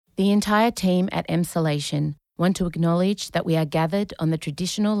The entire team at Emsolation want to acknowledge that we are gathered on the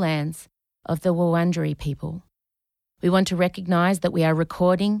traditional lands of the Wurundjeri people. We want to recognise that we are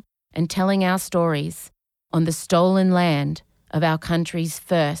recording and telling our stories on the stolen land of our country's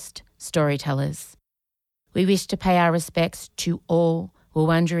first storytellers. We wish to pay our respects to all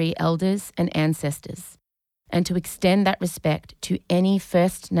Wurundjeri elders and ancestors, and to extend that respect to any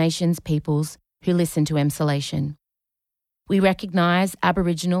First Nations peoples who listen to Emsolation. We recognise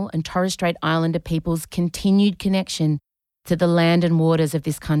Aboriginal and Torres Strait Islander peoples' continued connection to the land and waters of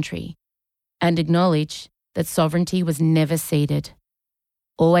this country, and acknowledge that sovereignty was never ceded.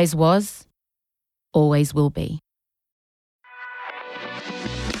 Always was, always will be.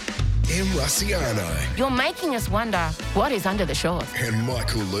 Em Rusciano You're making us wonder what is under the shores. and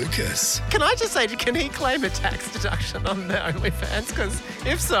Michael Lucas. Can I just say, can he claim a tax deduction on the OnlyFans? Because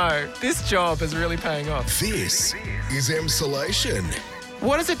if so, this job is really paying off. This is Emsolation.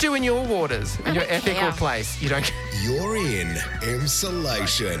 What does it do in your waters, in your ethical care. place? You don't care. You're in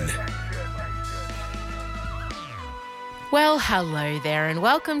Emsolation. Well, hello there and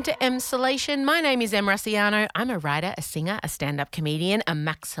welcome to Emsolation. My name is Em Rusciano. I'm a writer, a singer, a stand-up comedian, a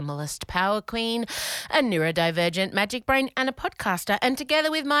maximalist power queen, a neurodivergent magic brain and a podcaster. And together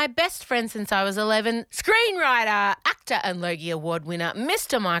with my best friend since I was 11, screenwriter, actor and Logie Award winner,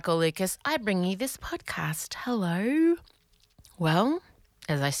 Mr. Michael Lucas, I bring you this podcast. Hello. Well,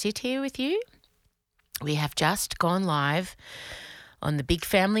 as I sit here with you, we have just gone live on the big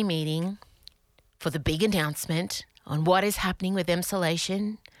family meeting for the big announcement on what is happening with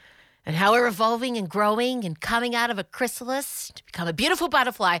Emsolation and how we're evolving and growing and coming out of a chrysalis to become a beautiful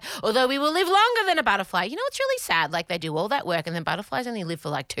butterfly, although we will live longer than a butterfly. You know, it's really sad, like they do all that work and then butterflies only live for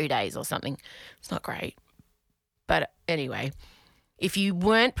like 2 days or something. It's not great. But anyway, if you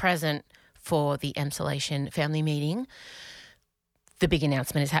weren't present for the Emsolation family meeting, the big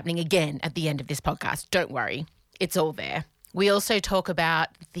announcement is happening again at the end of this podcast. Don't worry, it's all there. We also talk about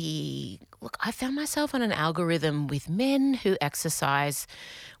I found myself on an algorithm with men who exercise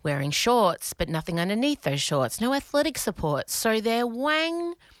wearing shorts, but nothing underneath those shorts, no athletic support. So their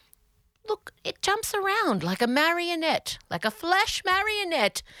wang, it jumps around like a marionette, like a flesh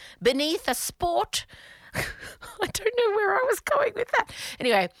marionette beneath a sport. I don't know where I was going with that.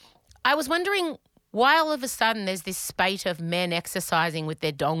 Anyway, I was wondering why all of a sudden there's this spate of men exercising with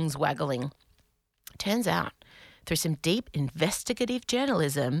their dongs waggling. Turns out, through some deep investigative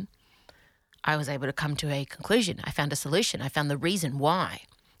journalism, I was able to come to a conclusion. I found a solution. I found the reason why.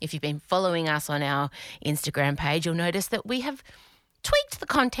 If you've been following us on our Instagram page, you'll notice that we have tweaked the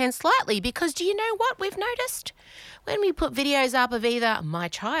content slightly because do you know what we've noticed? When we put videos up of either my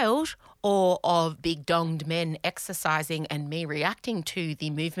child or of big donged men exercising and me reacting to the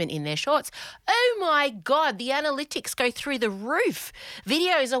movement in their shorts, oh my God, the analytics go through the roof.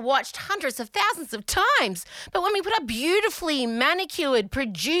 Videos are watched hundreds of thousands of times. But when we put up beautifully manicured,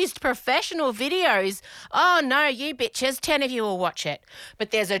 produced, professional videos, oh no, you bitches, 10 of you will watch it.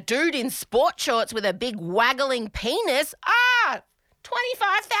 But there's a dude in sport shorts with a big waggling penis.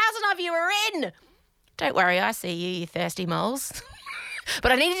 25,000 of you are in. Don't worry, I see you, you thirsty moles.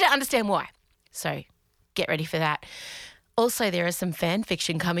 But I needed to understand why. So get ready for that. Also, there is some fan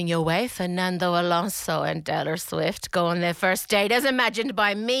fiction coming your way. Fernando Alonso and Taylor Swift go on their first date as imagined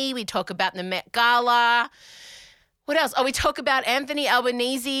by me. We talk about the Met Gala. What else? We talk about Anthony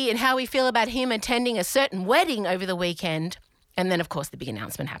Albanese and how we feel about him attending a certain wedding over the weekend. And then, of course, the big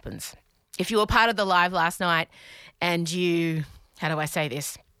announcement happens. If you were part of the live last night and you, how do I say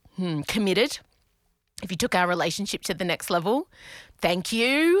this, committed, if you took our relationship to the next level, thank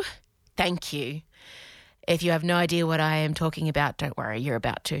you. Thank you. If you have no idea what I am talking about, don't worry, you're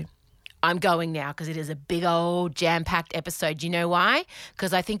about to. I'm going now because it is a big old jam-packed episode. Do you know why?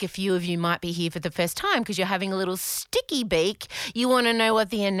 Because I think a few of you might be here for the first time because you're having a little sticky beak. You want to know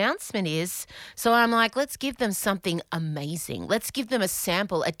what the announcement is. So I'm like, let's give them something amazing. Let's give them a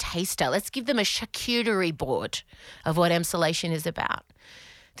sample, a taster. Let's give them a charcuterie board of what Emsolation is about.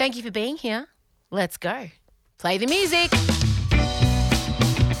 Thank you for being here. Let's go. Play the music.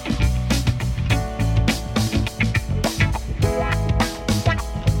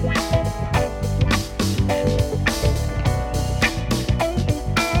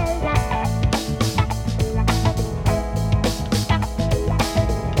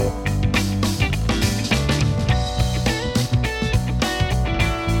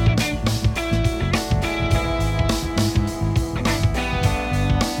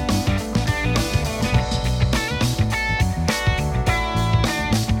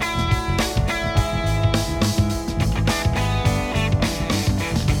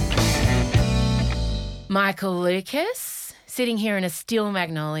 Michael Lucas, sitting here in a Steel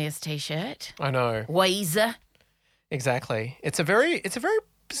Magnolias t-shirt. I know. Weezer. Exactly. It's a very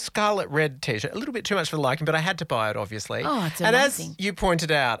scarlet red t-shirt. A little bit too much for the liking, but I had to buy it, obviously. Oh, it's and amazing. as you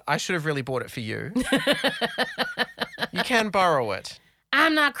pointed out, I should have really bought it for you. You can borrow it.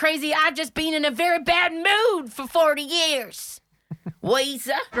 I'm not crazy. I've just been in a very bad mood for 40 years.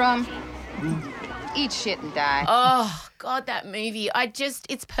 Weezer. Drum. Eat shit and die. Oh, God, that movie.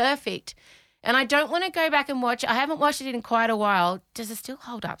 It's perfect. And I don't want to go back and watch it. I haven't watched it in quite a while. Does it still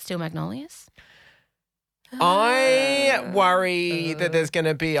hold up, Steel Magnolias? I worry that there's going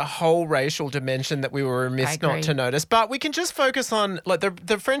to be a whole racial dimension that we were remiss not to notice. But we can just focus on like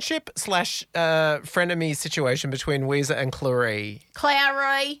the friendship / frenemy situation between Weezer and Clary.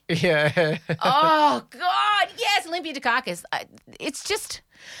 Clary. Yeah. Oh, God, yes, Olympia Dukakis. It's just,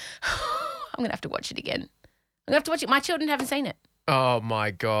 I'm going to have to watch it again. I'm going to have to watch it. My children haven't seen it. Oh,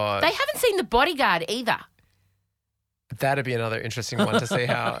 my God. They haven't seen The Bodyguard either. That'd be another interesting one to see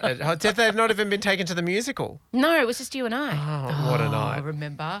how they've not even been taken to the musical. No, it was just you and I. Oh, what a night.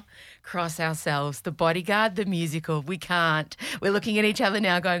 Remember? Cross ourselves. The Bodyguard, the musical. We can't. We're looking at each other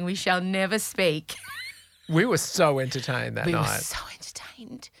now going, we shall never speak. We were so entertained that We night. were so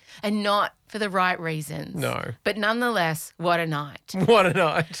entertained. And not for the right reasons. No. But nonetheless, what a night. What a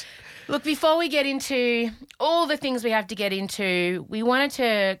night. Look, before we get into all the things we have to get into, we wanted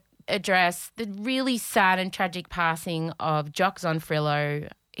to address the really sad and tragic passing of Jock Zonfrillo.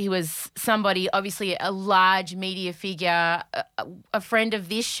 He was somebody, obviously a large media figure, a friend of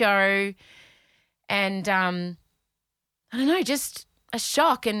this show, and I don't know, just a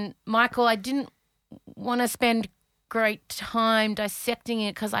shock. And Michael, I didn't want to spend great time dissecting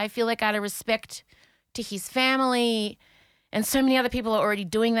it because I feel like out of respect to his family, and so many other people are already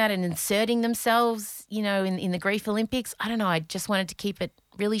doing that and inserting themselves, you know, in the Grief Olympics. I don't know. I just wanted to keep it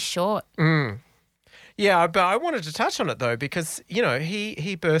really short. Yeah, but I wanted to touch on it though because, you know,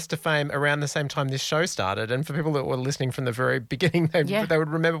 he burst to fame around the same time this show started. And for people that were listening from the very beginning, they would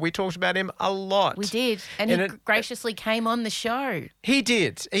remember we talked about him a lot. We did. And he graciously came on the show. He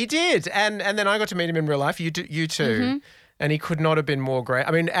did. And then I got to meet him in real life. You too. Mm-hmm. And he could not have been more great.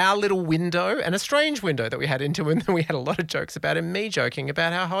 I mean, our little window, and a strange window that we had into him, we had a lot of jokes about him, me joking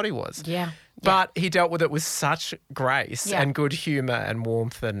about how hot he was. Yeah. But he dealt with it with such grace and good humour and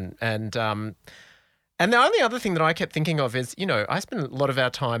warmth and the only other thing that I kept thinking of is, you know, I spend a lot of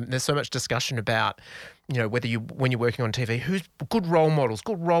our time, there's so much discussion about, you know, when you're working on TV, who's good role models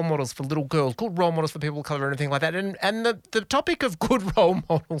for little girls, good role models for people of colour and everything like that. And the topic of good role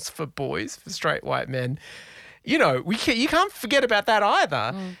models for boys, for straight white men, you know, you can't forget about that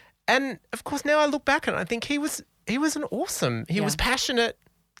either. And of course, now I look back and I think he was an awesome. He was passionate.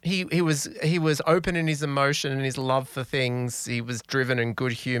 He was open in his emotion and his love for things. He was driven and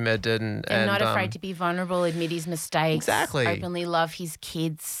good humoured and not afraid to be vulnerable, admit his mistakes. Exactly. Openly love his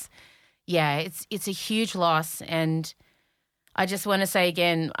kids. Yeah, it's a huge loss, and I just want to say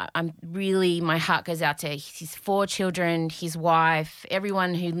again, my heart goes out to his 4 children, his wife,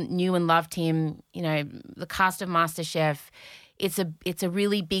 everyone who knew and loved him, you know, the cast of MasterChef. It's a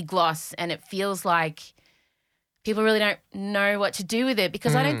really big loss, and it feels like people really don't know what to do with it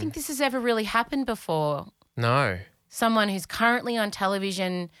because I don't think this has ever really happened before. No. Someone who's currently on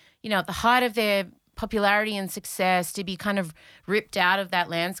television, you know, at the height of their popularity and success, to be kind of ripped out of that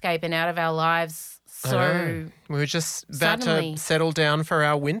landscape and out of our lives. So we were just about suddenly to settle down for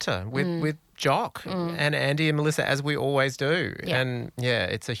our winter with Jock and Andy and Melissa, as we always do. Yeah. And yeah,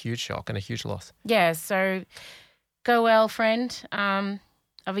 it's a huge shock and a huge loss. Yeah, so go well, friend.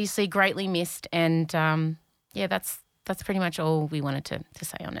 Obviously greatly missed, and yeah, that's pretty much all we wanted to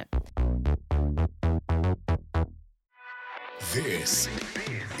say on it. This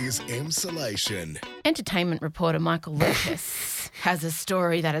is Emsolation. Entertainment reporter Michael Lucas has a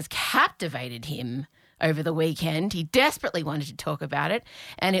story that has captivated him over the weekend. He desperately wanted to talk about it,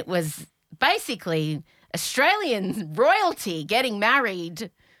 and it was basically Australian royalty getting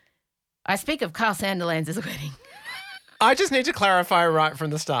married. I speak of Carl Sandilands' wedding. I just need to clarify right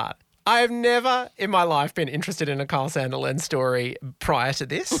from the start. I have never in my life been interested in a Carl Sandilands story prior to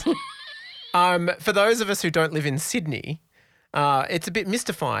this. For those of us who don't live in Sydney, it's a bit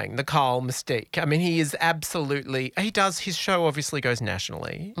mystifying, the Carl mystique. I mean, his show obviously goes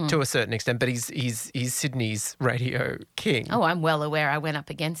nationally to a certain extent, but he's Sydney's radio king. Oh, I'm well aware. I went up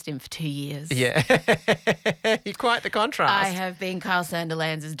against him for 2 years. Yeah. You're quite the contrast. I have been Carl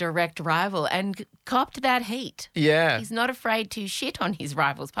Sandilands' direct rival and copped that heat. Yeah. He's not afraid to shit on his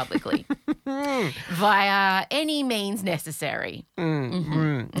rivals publicly via any means necessary.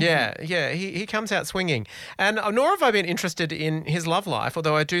 Yeah, he comes out swinging. And nor have I been interested in his love life,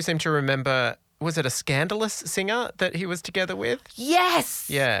 although I do seem to remember was it a scandalous singer that he was together with? Yes.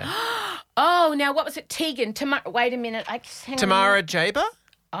 Yeah. Oh, now what was it? Tegan. Wait a minute. Tamara Jaber?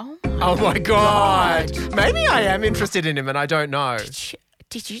 Oh, Oh, my God. Maybe I am interested in him and I don't know.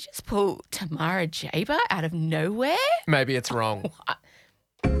 Did you just pull Tamara Jaber out of nowhere? Maybe it's wrong.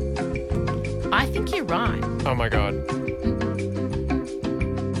 I think you're right. Oh, my God.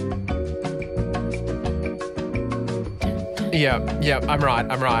 Yeah, I'm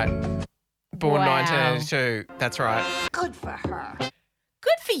right. Born Wow. 1982. That's right. Good for her.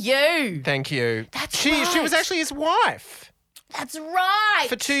 Good for you. Thank you. That's She right. was actually his wife That's right.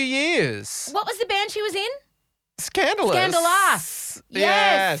 for 2 years. What was the band she was in? Scandalous. Scandal Us.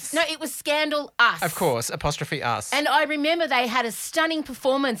 Yes. No, it was Scandal Us. Of course, apostrophe us. And I remember they had a stunning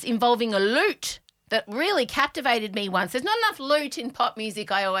performance involving a lute that really captivated me once. There's not enough lute in pop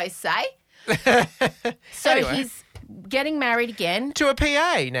music, I always say. So Anyway. he's getting married again. To a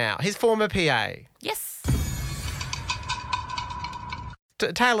PA now, his former PA. Yes.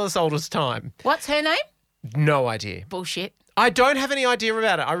 Taylor's oldest time. What's her name? No idea. Bullshit. I don't have any idea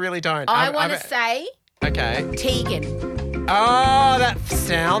about it. I really don't. I want to say Okay. Tegan. Oh, that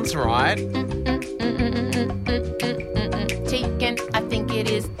sounds right. Tegan, I think it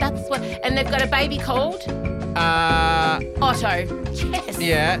is. That's what. And they've got a baby called Otto. Yes.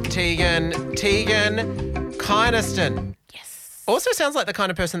 Yeah, Tegan Kynaston. Yes. Also sounds like the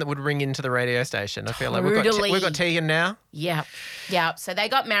kind of person that would ring into the radio station. I feel like Totally. we've got Tegan now. Yeah. Yeah. So they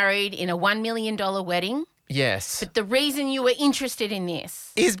got married in a $1 million wedding. Yes. But the reason you were interested in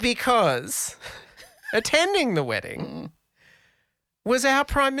this Is because attending the wedding was our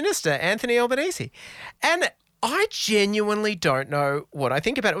Prime Minister, Anthony Albanese. And I genuinely don't know what I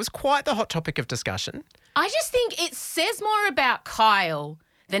think about it. It was quite the hot topic of discussion. I just think it says more about Kyle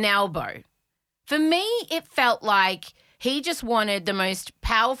than Albo. For me, it felt like he just wanted the most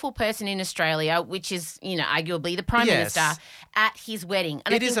powerful person in Australia, which is, arguably the Prime Yes. Minister, at his wedding.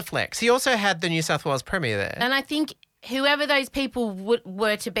 And It is a flex. He also had the New South Wales Premier there. And I think whoever those people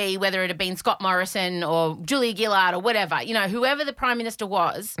were to be, whether it had been Scott Morrison or Julia Gillard or whatever, whoever the Prime Minister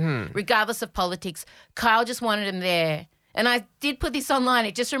was, regardless of politics, Kyle just wanted him there. And I did put this online.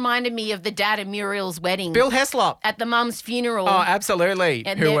 It just reminded me of the dad of Muriel's wedding. Bill Heslop. At the mum's funeral. Oh, absolutely.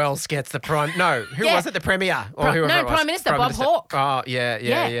 And Who they're- else gets the prime? No, who Yeah. was it? The Premier? Or Pri- whoever no, it was? Prime Minister, Bob Hawke. Oh, yeah.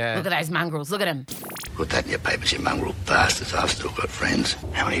 Look at those mongrels. Look at them. Put that in your papers, you mongrel bastards. I've still got friends.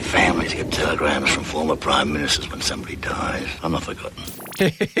 How many families get telegrams from former prime ministers when somebody dies? I'm not forgotten.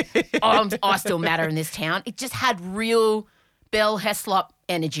 I still matter in this town. It just had real Bill Heslop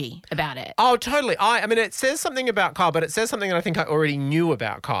energy about it. Oh, totally. I mean, it says something about Kyle, but it says something that I think I already knew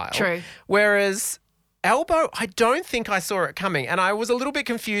about Kyle. True. Whereas Albo, I don't think I saw it coming. And I was a little bit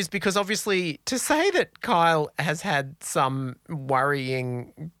confused because obviously to say that Kyle has had some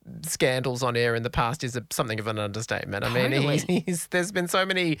worrying scandals on air in the past is something of an understatement. I mean, Totally. there's been so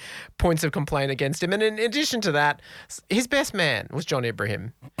many points of complaint against him. And in addition to that, his best man was John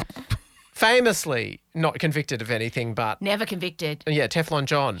Ibrahim. Famously not convicted of anything, but Never convicted. yeah, Teflon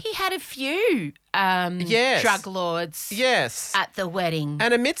John. He had a few Yes. drug lords Yes. at the wedding.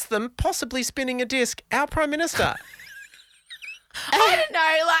 And amidst them, possibly spinning a disc, our Prime Minister. I don't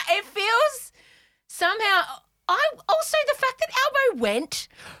know, like it feels somehow. Also the fact that Albo went,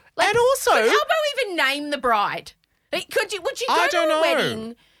 like, And also- could Albo even name the bride? Like, would you go I to don't a know.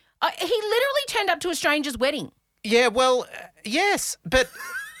 wedding? He literally turned up to a stranger's wedding. Yeah, well, yes, but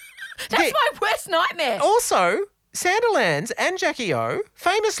That's Yeah. my worst nightmare. also, Sandilands and Jackie O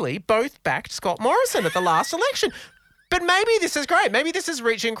famously both backed Scott Morrison at the last election. But maybe this is great. Maybe this is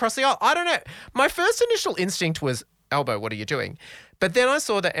reaching across the aisle. I don't know. My first initial instinct was, Albo, what are you doing? But then I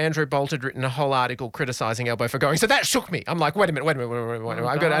saw that Andrew Bolt had written a whole article criticising Albo for going. So that shook me. I'm like, wait a minute.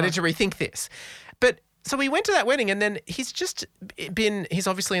 I need to rethink this. But so we went to that wedding and then he's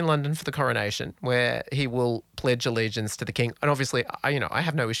obviously in London for the coronation where he will pledge allegiance to the king. And obviously, I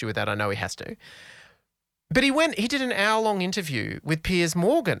have no issue with that. I know he has to. But he did an hour-long interview with Piers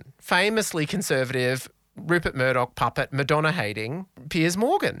Morgan, famously conservative, Rupert Murdoch puppet, Madonna-hating Piers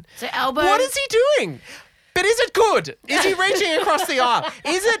Morgan. So Albo, What is he doing? But is it good? Is he reaching across the aisle?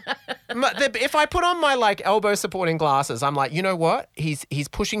 Is it? If I put on my elbow supporting glasses, I'm like, you know what? He's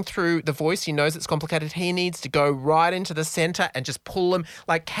pushing through the voice. He knows it's complicated. He needs to go right into the centre and just pull him.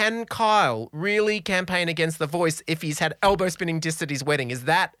 Like, can Kyle really campaign against the voice if he's had elbow spinning discs at his wedding? Is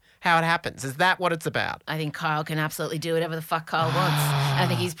that how it happens? Is that what it's about? I think Kyle can absolutely do whatever the fuck Kyle wants. I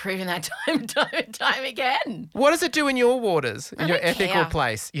think he's proven that time and time again. What does it do in your waters, in I your don't ethical care.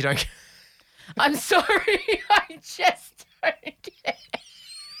 place? You don't. I'm sorry, I just don't care.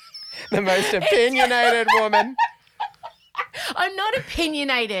 The most opinionated woman. I'm not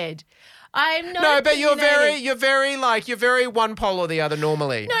opinionated. I'm not. No, but you're opinionated. you're very one pole or the other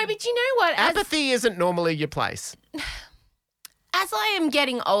normally. No, but you know what? Apathy isn't normally your place. As I am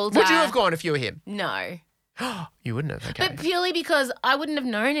getting older. Would you have gone if you were him? No. You wouldn't have, okay. But purely because I wouldn't have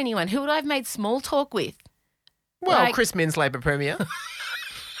known anyone. Who would I have made small talk with? Well, like- Chris Minns, Labor Premier.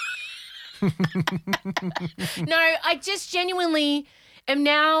 No, I just genuinely am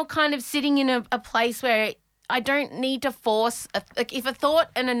now kind of sitting in a place where I don't need to force. Like if a thought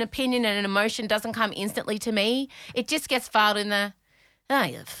and an opinion and an emotion doesn't come instantly to me, it just gets filed in the. Oh,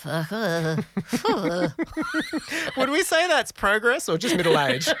 you fucker. Would we say that's progress or just middle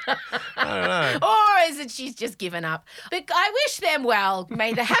age? I don't know. Or is it she's just given up? But I wish them well.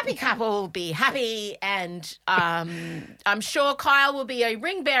 May the happy couple be happy, and I'm sure Kyle will be a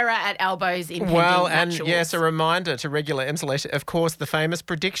ring bearer at Elbows in pending Well, and nuptials. yes, a reminder to regular Emsolation, of course, the famous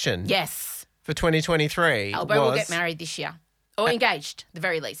prediction Yes, for 2023 Elbow will get married this year. Or engaged, at the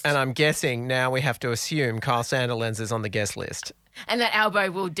very least. And I'm guessing now we have to assume Kyle Sandilands is on the guest list. And that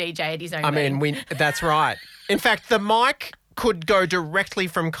Elbow will DJ at his own I wedding. mean, that's right. In fact, the mic could go directly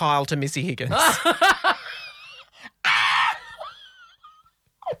from Kyle to Missy Higgins. Oh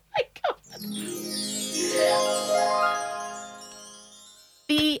my God.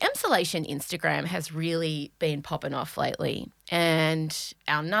 The Emsolation Instagram has really been popping off lately, and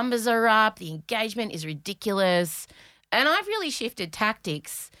our numbers are up, the engagement is ridiculous, and I've really shifted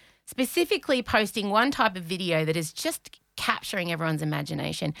tactics, specifically posting one type of video that is just capturing everyone's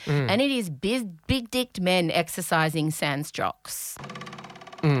imagination, and it is big-dicked men exercising sans jocks.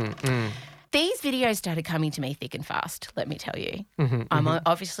 These videos started coming to me thick and fast, let me tell you. I'm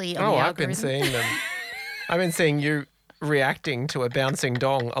obviously on the I've been algorithm. seeing them. I've been seeing you reacting to a bouncing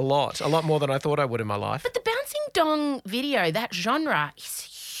dong a lot more than I thought I would in my life. But the bouncing dong video, that genre,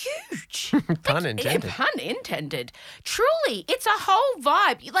 is huge. Pun intended. Pun intended. Truly, it's a whole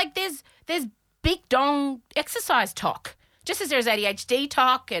vibe. Like there's big dong exercise talk. Just as there's ADHD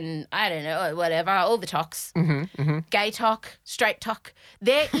talk and I don't know, whatever, all the talks. Gay talk, straight talk.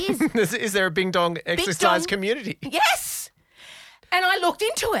 There is. Is there a Bing Dong exercise dong. community? Yes. And I looked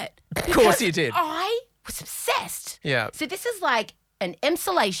into it. Of course you did. I was obsessed. Yeah. So this is like an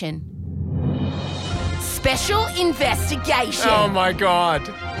Emsolation special investigation Oh my God.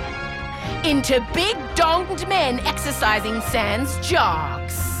 into big donged men exercising sans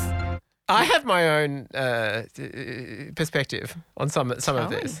jogs. I have my own perspective on some of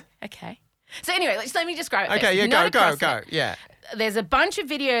this. Okay. So anyway, let me describe it. Okay, first. yeah, Not go. across it. Yeah. There's a bunch of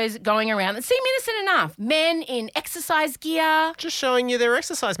videos going around that seem innocent enough. Men in exercise gear. Just showing you their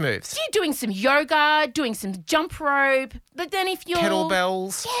exercise moves. You're doing some yoga, doing some jump rope. But then if you're...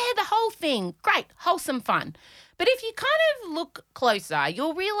 Kettlebells. Yeah, the whole thing. Great, wholesome fun. But if you kind of look closer,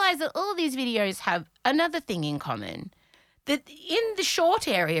 you'll realise that all of these videos have another thing in common. That in the short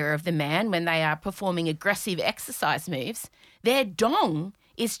area of the man, when they are performing aggressive exercise moves, their dong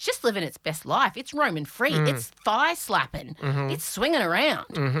is just living its best life. It's roaming free. It's thigh slapping. It's swinging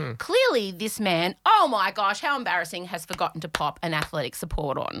around. Clearly, this man, oh my gosh, how embarrassing, has forgotten to pop an athletic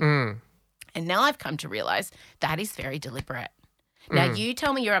support on. And now I've come to realise that is very deliberate. Now, you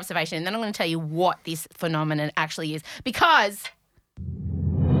tell me your observation, and then I'm going to tell you what this phenomenon actually is, because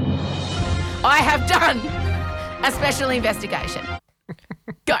I have done a special investigation.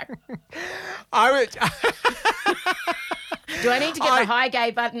 Go. I would. Do I need to get the high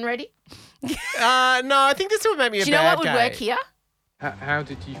gay button ready? No, I think this would make me a Do you know bad what would gay. work here? How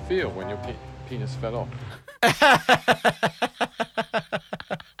did you feel when your penis fell off?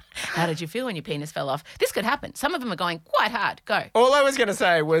 How did you feel when your penis fell off? This could happen. Some of them are going quite hard. Go. All I was going to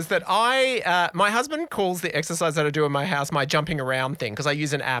say was that my husband calls the exercise that I do in my house my jumping around thing because I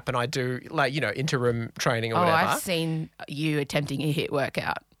use an app and I do interim training or Oh, whatever. I've seen you attempting a HIIT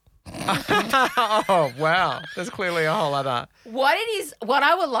workout. Oh, wow. There's clearly a whole other. What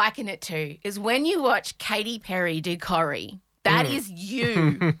I would liken it to is when you watch Katy Perry do Corrie. That is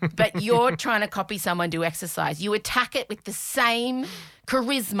you, but you're trying to copy someone do exercise. You attack it with the same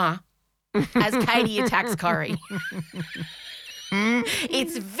charisma as Katy attacks Corrie.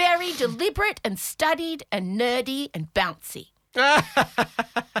 It's very deliberate and studied and nerdy and bouncy.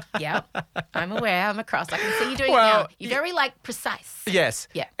 Yep, I'm aware. I'm across. I can see you doing it now. You're very precise. Yes.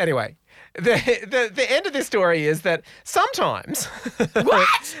 Yeah. Anyway, the end of this story is that sometimes,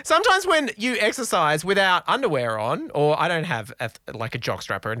 sometimes when you exercise without underwear on, or I don't have a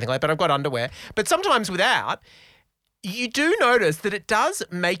jockstrap or anything like that, but I've got underwear, but sometimes without, you do notice that it does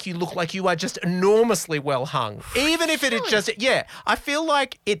make you look like you are just enormously well hung. Even if it is just, I feel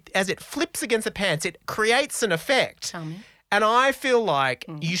like as it flips against the pants, it creates an effect. Tell me. And I feel like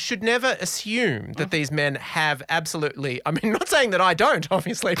you should never assume that these men have absolutely, I mean, not saying that I don't,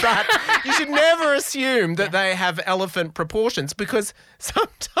 obviously, but you should never assume that they have elephant proportions, because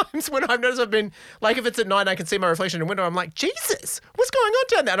sometimes when I've noticed, I've been, like, if it's at night and I can see my reflection in the window, I'm like, Jesus, what's going on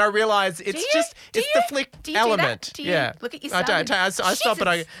down there? And I realise it's the flick element. Do you look at yourself? I don't. I stop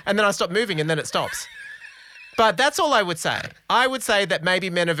and then I stop moving and then it stops. But that's all I would say. I would say that maybe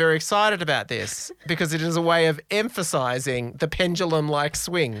men are very excited about this because it is a way of emphasising the pendulum-like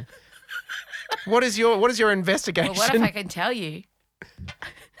swing. What is your investigation? Well, what if I can tell you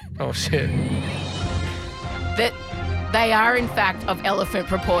Oh, shit. that they are, in fact, of elephant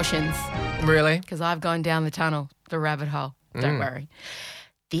proportions? Really? Because I've gone down the tunnel, the rabbit hole. Don't worry.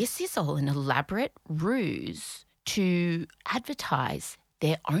 This is all an elaborate ruse to advertise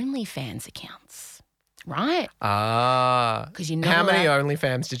their OnlyFans accounts. Right? Because you know how many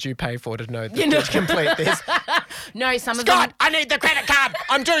OnlyFans did you pay for to know that to complete this? No, some of them... Scott, I need the credit card.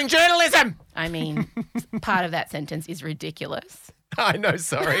 I'm doing journalism. I mean, part of that sentence is ridiculous. I know,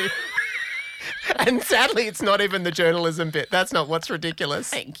 sorry. And sadly, it's not even the journalism bit. That's not what's ridiculous.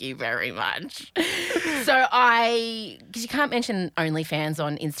 Thank you very much. So because you can't mention OnlyFans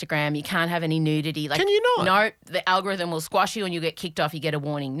on Instagram, you can't have any nudity. Can you not? No, the algorithm will squash you and you'll get kicked off. You get a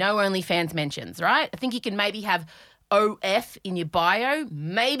warning. No OnlyFans mentions, right? I think you can maybe have OF in your bio,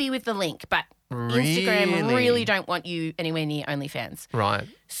 maybe with the link, but Instagram really don't want you anywhere near OnlyFans. Right.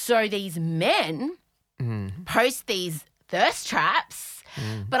 So these men post these thirst traps.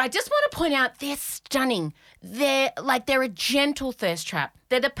 But I just want to point out they're stunning. They're a gentle thirst trap.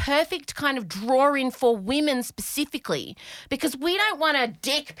 They're the perfect kind of draw-in for women specifically, because we don't want a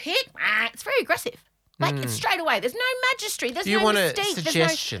dick pic. It's very aggressive. It's straight away. There's no magistry. There's no mystique. You want a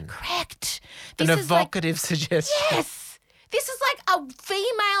suggestion. Correct. An evocative suggestion. Yes. This is like a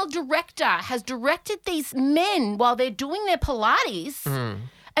female director has directed these men while they're doing their Pilates.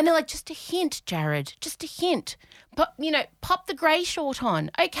 And they're like, just a hint, Jared, just a hint. But, pop the grey short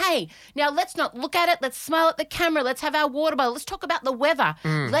on. Okay, now let's not look at it. Let's smile at the camera. Let's have our water bottle. Let's talk about the weather.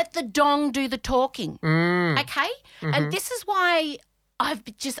 Let the dong do the talking. Okay? And this is why I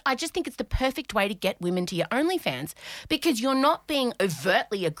just think it's the perfect way to get women to your OnlyFans, because you're not being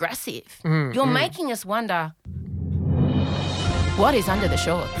overtly aggressive. You're making us wonder, what is under the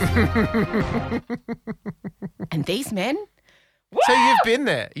shorts? And these men... So you've been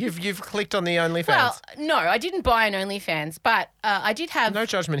there. You've clicked on the OnlyFans. Well, no, I didn't buy an OnlyFans, but I did have... No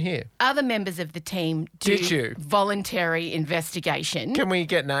judgment here. Other members of the team do Did you? Voluntary investigation. Can we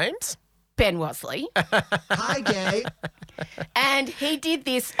get names? Ben Wasley. Hi, gay. And he did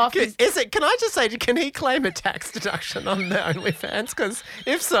this off his... Can I just say, can he claim a tax deduction on the OnlyFans? Because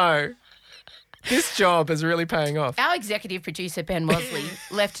if so, this job is really paying off. Our executive producer, Ben Wasley,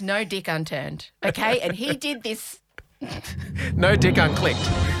 left no dick unturned, okay? And he did this... No dick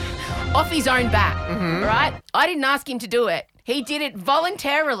unclicked. Off his own bat, right? I didn't ask him to do it. He did it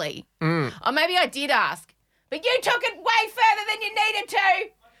voluntarily. Or maybe I did ask. But you took it way further than you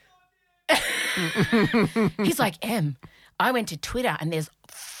needed to. He's like, I went to Twitter and there's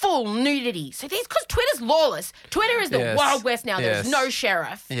full nudity. So because Twitter's lawless. Twitter is the Wild West now. There's no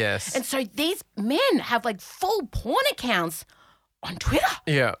sheriff. Yes. And so these men have full porn accounts on Twitter.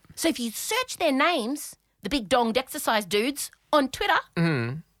 Yeah. So if you search their names... The big donged exercise dudes on Twitter.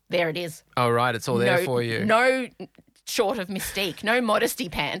 There it is. Oh, right. It's all there for you. No short of mystique. No modesty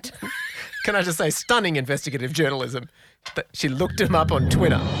pant. Can I just say, stunning investigative journalism. She looked him up on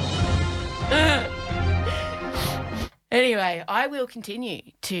Twitter. Anyway, I will continue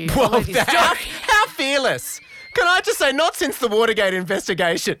to follow this story. How fearless. Can I just say, not since the Watergate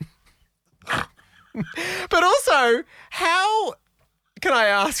investigation. But also, can I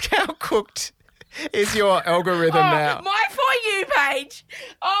ask, how cooked... is your algorithm now? My For You page.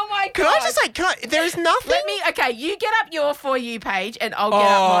 Oh, my God. Can I just say, there is nothing... Okay, you get up your For You page and I'll get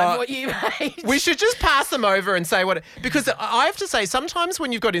up my For You page. We should just pass them over and say what... Because I have to say, sometimes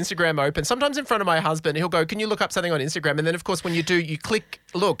when you've got Instagram open, sometimes in front of my husband, he'll go, can you look up something on Instagram? And then, of course, when you do, you click,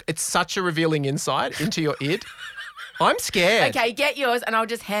 look, it's such a revealing insight into your id. I'm scared. Okay, get yours and I'll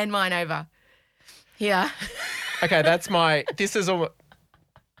just hand mine over. Here. Okay, that's my... This is all...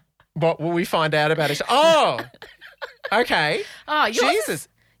 What will we find out about it? Oh, okay. Oh, Jesus.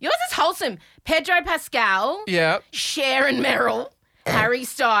 Yours is wholesome. Pedro Pascal. Yeah. Cher and Meryl. Harry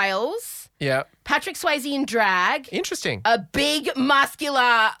Styles. Yeah. Patrick Swayze in drag. Interesting. A big,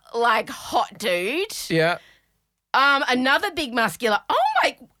 muscular, hot dude. Yeah. Another big, muscular. Oh,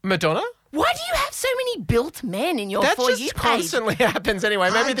 my. Madonna? Why do you have so many built men in your For You page? That just constantly happens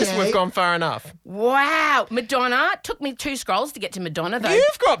anyway. Maybe we've gone far enough. Wow. Madonna. Took me 2 scrolls to get to Madonna, though.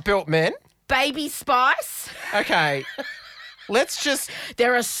 You've got built men. Baby Spice. Okay. Let's just...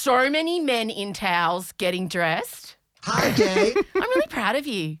 There are so many men in towels getting dressed. Hi, Kate. I'm really proud of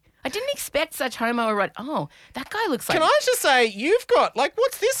you. I didn't expect such homoerotic. Oh, that guy looks like... Can I just say, you've got, like,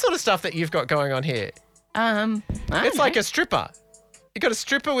 what's this sort of stuff that you've got going on here? It's like a stripper. You got a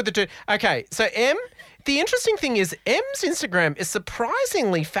stripper with a dude. Okay, so Em, the interesting thing is Em's Instagram is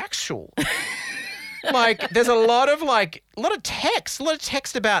surprisingly factual. Like, there's a lot of text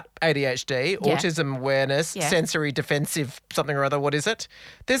about ADHD, autism awareness, sensory defensive something or other. What is it?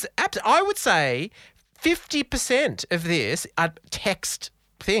 I would say 50% of this are text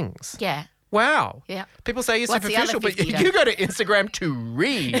things. Yeah. Wow. Yeah. People say you're What's the superficial, other but 50 you go to Instagram to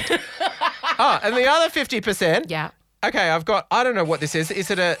read. And the other 50%. Yeah. Okay, I don't know what this is.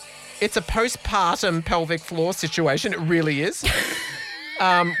 It's a postpartum pelvic floor situation. It really is.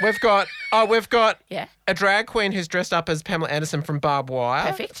 We've got a drag queen who's dressed up as Pamela Anderson from Barbed Wire.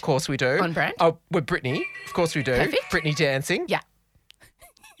 Perfect. Of course we do. On brand. Oh, we're Britney. Of course we do. Perfect. Britney dancing. Yeah.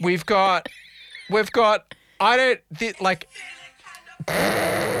 We've got, big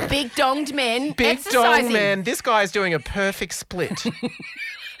donged men dong exercising. man. This guy's doing a perfect split.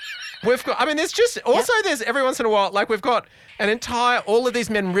 There's every once in a while, like we've got all of these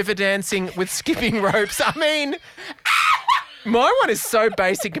men river dancing with skipping ropes. I mean, my one is so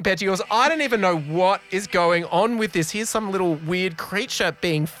basic compared to yours. I don't even know what is going on with this. Here's some little weird creature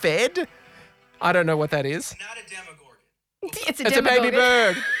being fed. I don't know what that is. Not a Demogorgon. It's a baby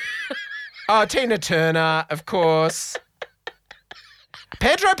bird. Oh, Tina Turner, of course.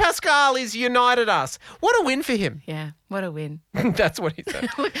 Pedro Pascal has united us. What a win for him. Yeah, what a win. That's what he said.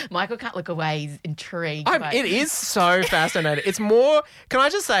 Michael can't look away. He's intrigued. It is so fascinating. It's more, can I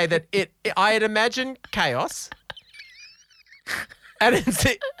just say that I had imagined chaos. And it's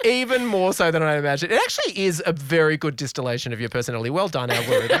even more so than I imagined. It actually is a very good distillation of your personality. Well done,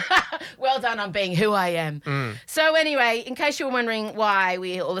 Algorithm. Well done on being who I am. So anyway, in case you were wondering why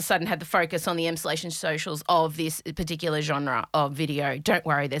we all of a sudden had the focus on the Emsolation socials of this particular genre of video, don't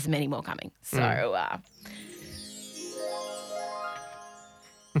worry, there's many more coming. So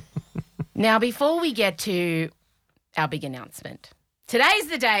now before we get to our big announcement, today's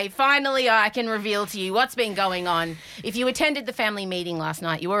the day. Finally, I can reveal to you what's been going on. If you attended the family meeting last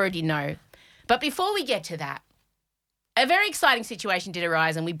night, you already know. But before we get to that, a very exciting situation did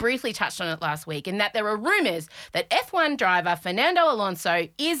arise, and we briefly touched on it last week, in that there are rumours that F1 driver Fernando Alonso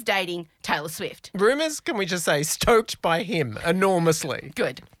is dating Taylor Swift. Rumours, can we just say, stoked by him enormously.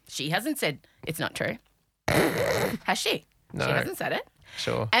 Good. She hasn't said it's not true. Has she? No. She hasn't said it.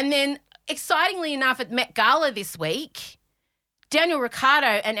 Sure. And then, excitingly enough, at Met Gala this week, Daniel Ricciardo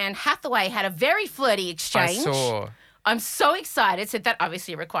and Anne Hathaway had a very flirty exchange. I saw. I'm so excited. So that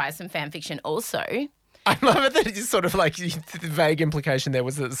obviously requires some fan fiction also. I love it that it's sort of like the vague implication there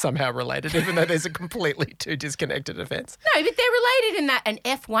was that it's somehow related, even though there's a completely two disconnected events. No, but they're related in that an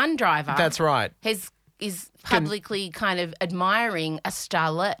F1 driver That's right. is publicly kind of admiring a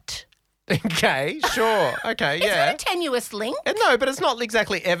starlet. Okay, sure. Okay, It's yeah. not a tenuous link. No, but it's not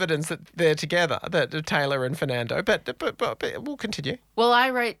exactly evidence that they're together, that Taylor and Fernando. But we'll continue. Well, I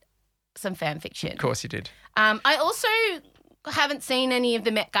wrote some fan fiction. Of course you did. I also haven't seen any of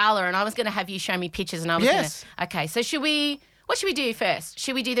the Met Gala, and I was going to have you show me pictures, and I was Yes. going to... Okay, so what should we do first?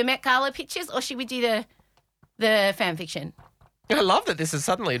 Should we do the Met Gala pictures, or should we do the fan fiction? I love that this is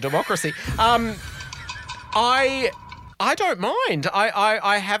suddenly a democracy. I don't mind.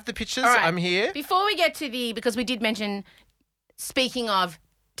 I have the pictures. All right. I'm here. Before we get to because we did mention, speaking of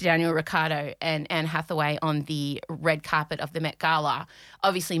Daniel Ricciardo and Anne Hathaway on the red carpet of the Met Gala.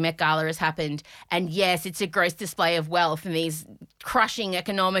 Obviously, Met Gala has happened, and yes, it's a gross display of wealth in these crushing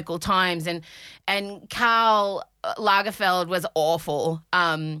economical times. And Karl Lagerfeld was awful.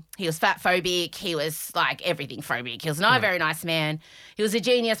 He was fat phobic. He was like everything phobic. He was not a very nice man. He was a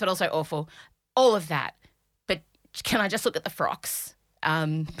genius, but also awful. All of that. But can I just look at the frocks?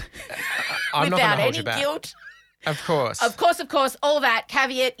 I'm not Without gonna hold any you back. guilt. Of course. Of course, all that.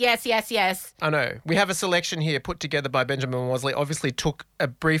 Caveat, yes. I know. We have a selection here put together by Benjamin Mosley. Obviously took a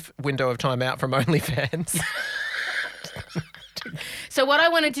brief window of time out from OnlyFans. So what I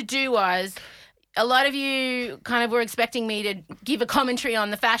wanted to do was, a lot of you kind of were expecting me to give a commentary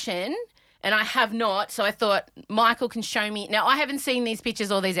on the fashion, and I have not. So I thought Michael can show me. Now, I haven't seen these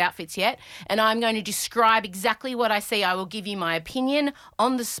pictures or these outfits yet, and I'm going to describe exactly what I see. I will give you my opinion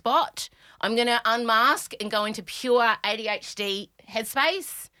on the spot. I'm going to unmask and go into pure ADHD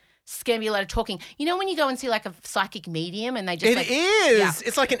headspace. It's going to be a lot of talking. You know when you go and see like a psychic medium and they just It is. Yeah.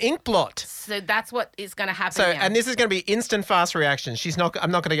 It's like an ink blot. So that's what is going to happen So, now. and this is going to be instant fast reaction.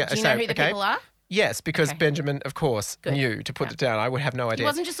 I'm not going to get. Do you know who the people are? Yes, because Okay. Benjamin, of course, Good. knew to put it down. I would have no He idea.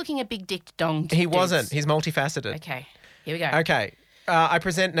 wasn't just looking at big dick dong He dudes. wasn't. He's multifaceted. Okay. Here we go. Okay. I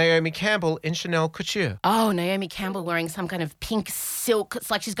present Naomi Campbell in Chanel Couture. Oh, Naomi Campbell wearing some kind of pink silk. It's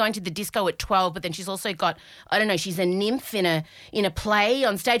like she's going to the disco at 12, but then she's also got, I don't know, she's a nymph in a play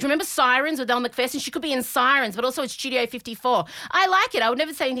on stage. Remember Sirens with Elle Macpherson? She could be in Sirens, but also it's Studio 54. I like it. I would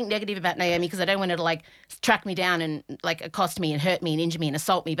never say anything negative about Naomi because I don't want her to, like, track me down and, like, accost me and hurt me and injure me and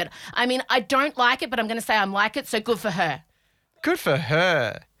assault me. But, I mean, I don't like it, but I'm going to say I like it, so good for her. Good for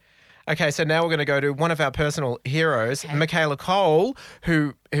her. Okay, so now we're going to go to one of our personal heroes, Michaela Cole,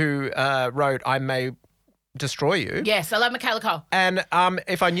 who wrote I May Destroy You. Yes, I love Michaela Cole. And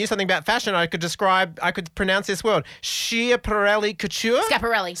if I knew something about fashion, I could pronounce this word. Schiaparelli Couture?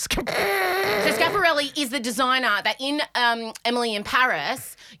 Schiaparelli. So Schiaparelli is the designer that in Emily in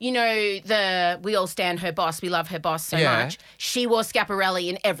Paris, you know, we all stand her boss. We love her boss so much. She wore Schiaparelli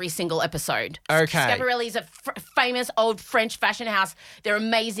in every single episode. Okay. Schiaparelli is a famous old French fashion house. They're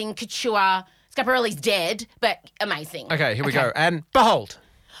amazing couture. Schiaparelli's dead, but amazing. Okay, here we go. And behold.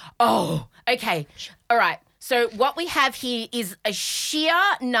 Oh, okay. All right. So what we have here is a sheer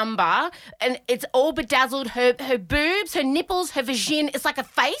number, and it's all bedazzled. Her boobs, her nipples, her vagina. It's like a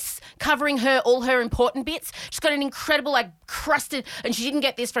face covering all her important bits. She's got an incredible, like, crusted, and she didn't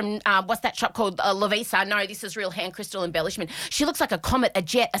get this from, what's that shop called? Lovisa. No, this is real hand crystal embellishment. She looks like a comet, a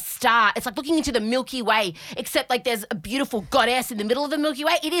jet, a star. It's like looking into the Milky Way, except, like, there's a beautiful goddess in the middle of the Milky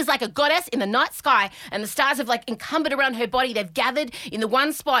Way. It is like a goddess in the night sky, and the stars have, like, encumbered around her body. They've gathered in the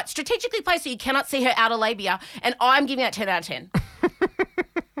one spot, strategically placed so you cannot see her outer labia. And I'm giving that 10 out of 10.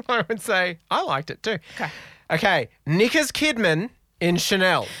 I would say I liked it too. Okay. Nickers Kidman in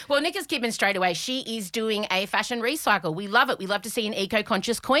Chanel. Well, Nickers Kidman straight away, she is doing a fashion recycle. We love it. We love to see an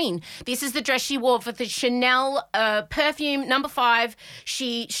eco-conscious queen. This is the dress she wore for the Chanel perfume number 5.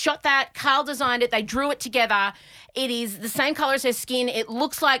 She shot that. Carl designed it. They drew it together. It is the same colour as her skin. It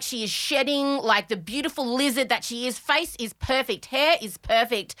looks like she is shedding like the beautiful lizard that she is. Face is perfect. Hair is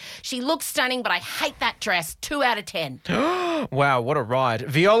perfect. She looks stunning, but I hate that dress. 2 out of 10. Wow, what a ride.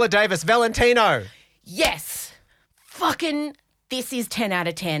 Viola Davis, Valentino. Yes. Fucking... This is 10 out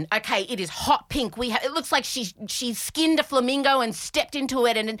of 10. Okay, it is hot pink. It looks like she skinned a flamingo and stepped into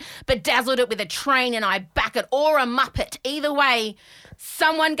it and bedazzled it with a train, and I back it, or a Muppet. Either way,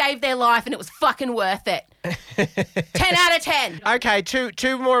 someone gave their life and it was fucking worth it. 10 out of 10. Okay,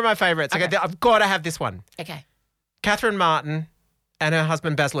 two more of my favourites. Okay, I've got to have this one. Okay. Catherine Martin and her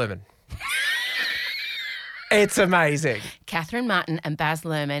husband Baz Luhrmann. It's amazing. Catherine Martin and Baz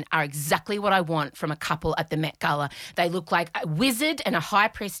Luhrmann are exactly what I want from a couple at the Met Gala. They look like a wizard and a high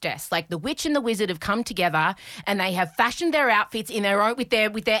priestess. Like the witch and the wizard have come together and they have fashioned their outfits in their own with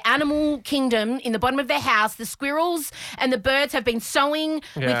their animal kingdom in the bottom of their house. The squirrels and the birds have been sewing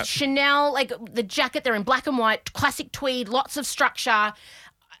with Chanel, like the jacket. They're in black and white, classic tweed, lots of structure.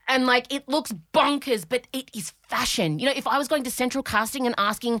 And, like, it looks bonkers, but it is fashion. You know, if I was going to Central Casting and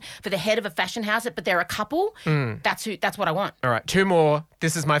asking for the head of a fashion house, but they're a couple, that's what I want. All right, 2 more.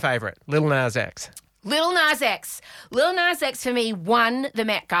 This is my favourite. Lil Nas X. Lil Nas X. Lil Nas X, for me, won the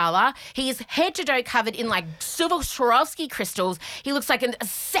Met Gala. He is head to toe covered in, like, silver Swarovski crystals. He looks like a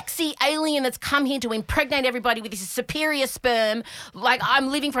sexy alien that's come here to impregnate everybody with his superior sperm. Like,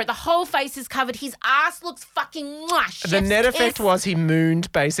 I'm living for it. The whole face is covered. His ass looks fucking mwah. The net effect was he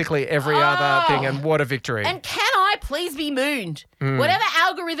mooned basically every other thing, and what a victory. And can I please be mooned? Whatever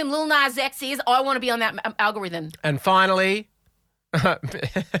algorithm Lil Nas X is, I want to be on that algorithm. And finally...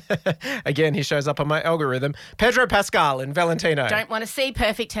 Again, he shows up on my algorithm. Pedro Pascal in Valentino. Don't want to see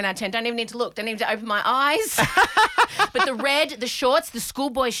perfect 10 out of 10. Don't even need to look. Don't even need to open my eyes. But the shorts, the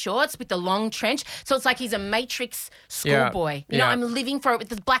schoolboy shorts with the long trench. So it's like he's a Matrix schoolboy. You know, I'm living for it with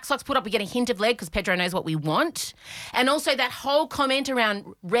the black socks put up. We get a hint of leg because Pedro knows what we want. And also that whole comment around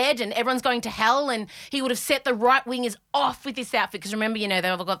red and everyone's going to hell, and he would have set the right wingers off with this outfit because remember, you know,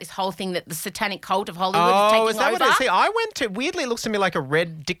 they've got this whole thing that the satanic cult of Hollywood is taking is that over. What it is? See, I went to, weirdly, it looks to me like a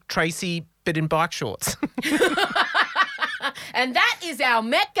red Dick Tracy but in bike shorts. And that is our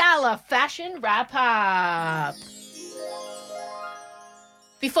Met Gala fashion wrap-up.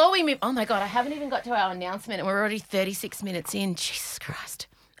 Before we move... Oh, my God, I haven't even got to our announcement and we're already 36 minutes in. Jesus Christ.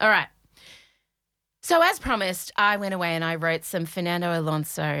 All right. So as promised, I went away and I wrote some Fernando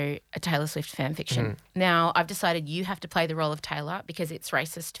Alonso, a Taylor Swift fan fiction. Now, I've decided you have to play the role of Taylor because it's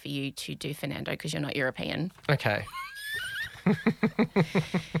racist for you to do Fernando because you're not European. Okay.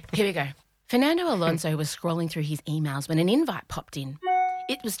 Here we go. Fernando Alonso was scrolling through his emails when an invite popped in.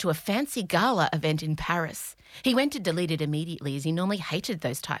 It was to a fancy gala event in Paris. He went to delete it immediately as he normally hated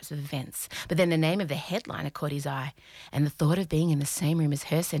those types of events. But then the name of the headliner caught his eye, and the thought of being in the same room as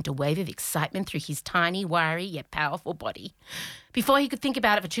her sent a wave of excitement through his tiny, wiry, yet powerful body. Before he could think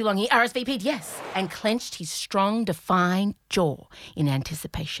about it for too long, he RSVP'd yes and clenched his strong, defined jaw in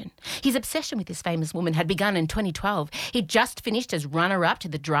anticipation. His obsession with this famous woman had begun in 2012. He'd just finished as runner-up to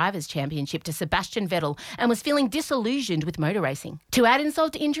the Drivers' Championship to Sebastian Vettel and was feeling disillusioned with motor racing. To add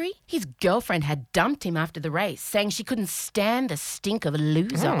insult to injury, his girlfriend had dumped him after the race, saying she couldn't stand the stink of a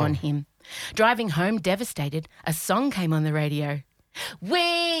loser on him. Driving home devastated, a song came on the radio.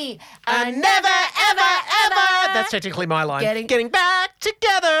 We are never, ever, ever. That's technically my line. Getting back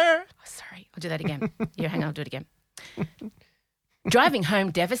together. Oh, sorry, I'll do that again. Yeah, hang on, I'll do it again. Driving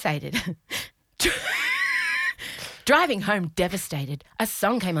home devastated. Driving home devastated, a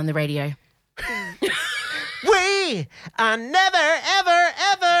song came on the radio. We are never, ever,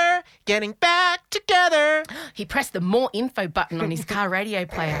 ever getting back together. He pressed the more info button on his car radio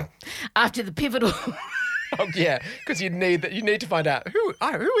player. After the pivotal... Oh, yeah, because you need to find out who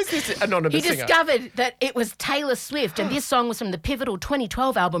is this anonymous singer? He discovered that it was Taylor Swift, and this song was from the pivotal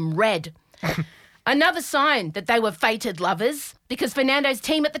 2012 album Red. Another sign that they were fated lovers, because Fernando's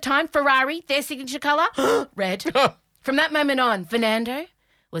team at the time, Ferrari, their signature colour, red. From that moment on, Fernando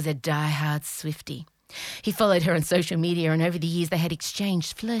was a die-hard Swiftie. He followed her on social media, and over the years they had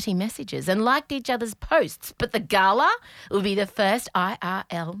exchanged flirty messages and liked each other's posts. But the gala would be the first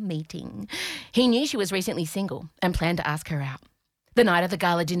IRL meeting. He knew she was recently single and planned to ask her out. The night of the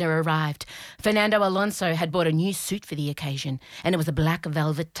gala dinner arrived. Fernando Alonso had bought a new suit for the occasion, and it was a black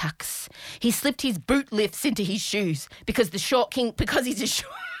velvet tux. He slipped his boot lifts into his shoes because he's a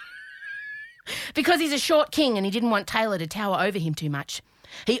short king and he didn't want Taylor to tower over him too much.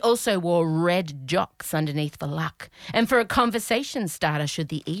 He also wore red jocks underneath for luck and for a conversation starter should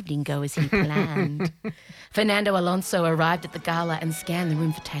the evening go as he planned. Fernando Alonso arrived at the gala and scanned the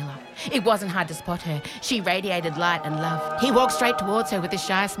room for Taylor. It wasn't hard to spot her. She radiated light and love. He walked straight towards her with a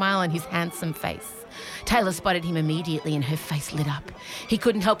shy smile on his handsome face. Taylor spotted him immediately and her face lit up. He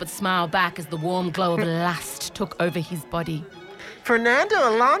couldn't help but smile back as the warm glow of lust took over his body. Fernando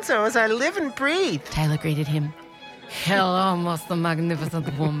Alonso, as I live and breathe. Taylor greeted him. Hello, most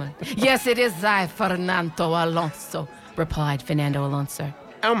magnificent woman. Yes, it is I, Fernando Alonso, replied Fernando Alonso.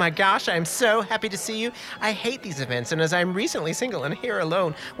 Oh my gosh, I'm so happy to see you. I hate these events, and as I'm recently single and here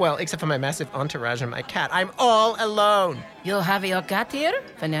alone, well, except for my massive entourage and my cat, I'm all alone. You'll have your cat here?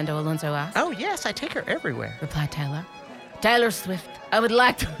 Fernando Alonso asked. Oh yes, I take her everywhere, replied Taylor. Taylor Swift, I would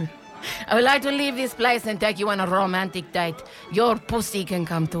like to leave this place and take you on a romantic date. Your pussy can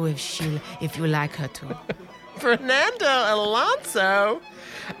come too if you like her to. Fernando Alonso?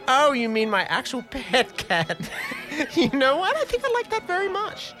 Oh, you mean my actual pet cat? You know what? I think I like that very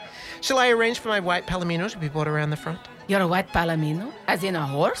much. Shall I arrange for my white palomino to be brought around the front? You're a white palomino? As in a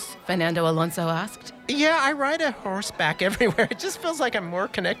horse? Fernando Alonso asked. Yeah, I ride a horseback everywhere. It just feels like I'm more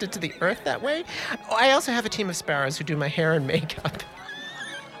connected to the earth that way. I also have a team of sparrows who do my hair and makeup.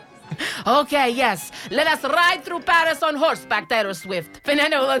 Okay, yes. Let us ride through Paris on horseback, Taylor Swift.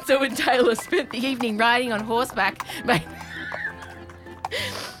 Fernando Alonso and Taylor spent the evening riding on horseback.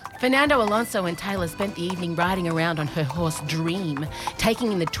 Fernando Alonso and Taylor spent the evening riding around on her horse Dream,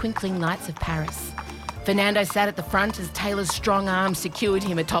 taking in the twinkling lights of Paris. Fernando sat at the front as Taylor's strong arm secured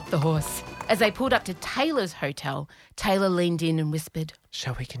him atop the horse. As they pulled up to Taylor's hotel, Taylor leaned in and whispered,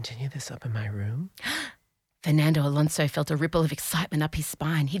 "Shall we continue this up in my room?" Fernando Alonso felt a ripple of excitement up his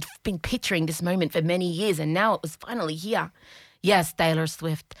spine. He'd been picturing this moment for many years, and now it was finally here. Yes, Taylor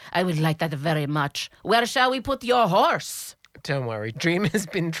Swift, I would like that very much. Where shall we put your horse? Don't worry. Dream has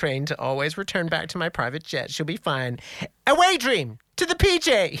been trained to always return back to my private jet. She'll be fine. Away, Dream! To the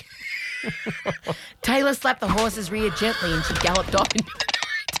PJ! Taylor slapped the horse's rear gently and she galloped off.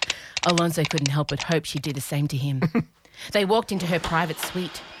 Alonso couldn't help but hope she'd do the same to him. They walked into her private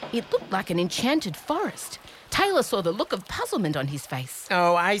suite. It looked like an enchanted forest. Taylor saw the look of puzzlement on his face.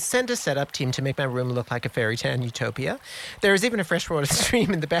 Oh, I sent a setup team to make my room look like a fairy tale utopia. There is even a freshwater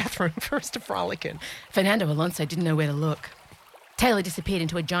stream in the bathroom for us to frolic in. Fernando Alonso didn't know where to look. Taylor disappeared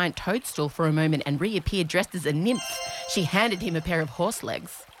into a giant toadstool for a moment and reappeared dressed as a nymph. She handed him a pair of horse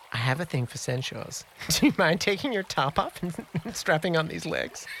legs. I have a thing for censures. Do you mind taking your top off and strapping on these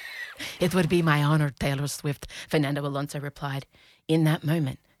legs? It would be my honor, Taylor Swift, Fernando Alonso replied. In that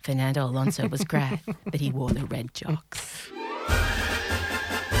moment, Fernando Alonso was glad that he wore the red jocks.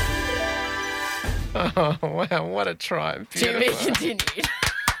 Oh, wow, what a triumph. To be continued.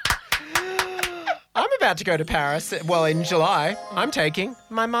 I'm about to go to Paris. Well, in July, I'm taking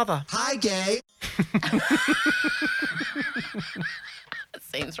my mother. Hi, gay. That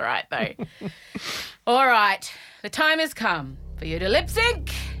seems right, though. All right, the time has come for you to lip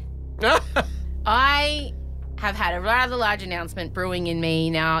sync. I have had a rather large announcement brewing in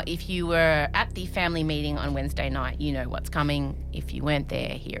me. Now, if you were at the family meeting on Wednesday night, you know what's coming. If you weren't there,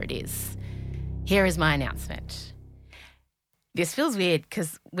 here it is. Here is my announcement. This feels weird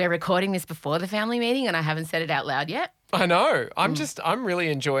because we're recording this before the family meeting and I haven't said it out loud yet. I know. I'm really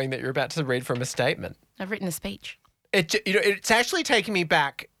enjoying that you're about to read from a statement. I've written a speech. It's actually taking me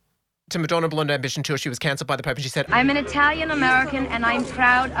back to Madonna Blonde Ambition Tour. She was cancelled by the Pope and she said, I'm an Italian-American and I'm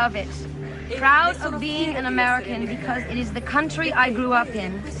proud of it. Proud of being an American because it is the country I grew up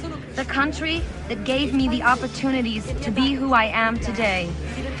in. The country that gave me the opportunities to be who I am today.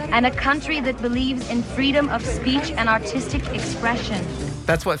 And a country that believes in freedom of speech and artistic expression.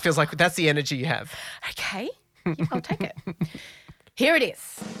 That's what it feels like. That's the energy you have. Okay. Yeah, I'll take it. Here it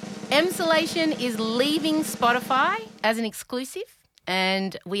is. Emsolation is leaving Spotify as an exclusive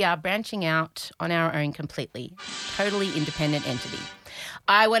and we are branching out on our own completely. Totally independent entity.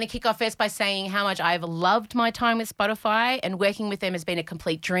 I want to kick off first by saying how much I've loved my time with Spotify and working with them has been a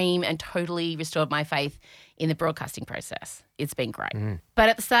complete dream and totally restored my faith in the broadcasting process. It's been great. But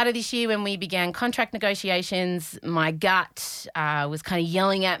at the start of this year when we began contract negotiations, my gut was kind of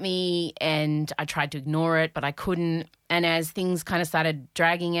yelling at me and I tried to ignore it, but I couldn't. And as things kind of started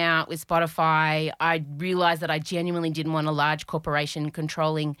dragging out with Spotify, I realised that I genuinely didn't want a large corporation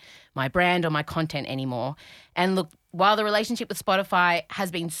controlling my brand or my content anymore. And look, while the relationship with Spotify has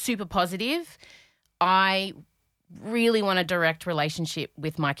been super positive, I really want a direct relationship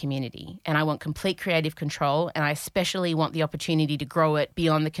with my community and I want complete creative control and I especially want the opportunity to grow it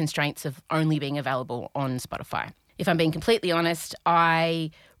beyond the constraints of only being available on Spotify. If I'm being completely honest,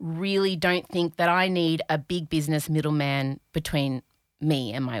 I really don't think that I need a big business middleman between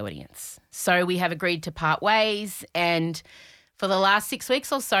me and my audience. So we have agreed to part ways and for the last 6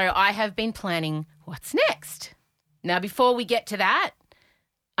 weeks or so, I have been planning what's next. Now, before we get to that,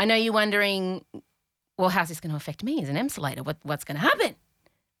 I know you're wondering, well, how's this going to affect me as an Emsolator? What's going to happen?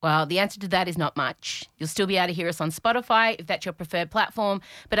 Well, the answer to that is not much. You'll still be able to hear us on Spotify if that's your preferred platform.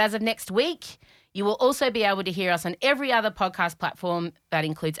 But as of next week, you will also be able to hear us on every other podcast platform that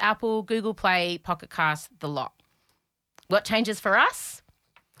includes Apple, Google Play, Pocket Cast, the lot. What changes for us?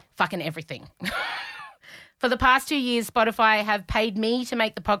 Fucking everything. For the past 2 years, Spotify have paid me to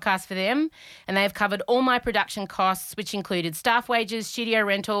make the podcast for them and they have covered all my production costs, which included staff wages, studio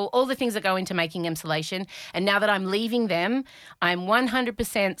rental, all the things that go into making Emsolation. And now that I'm leaving them, I'm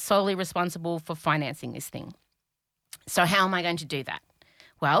 100% solely responsible for financing this thing. So how am I going to do that?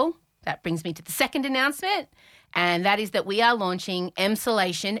 Well, that brings me to the second announcement, and that is that we are launching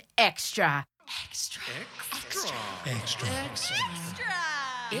Emsolation Extra. Extra.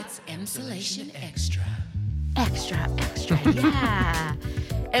 It's Emsolation Extra. Extra, yeah.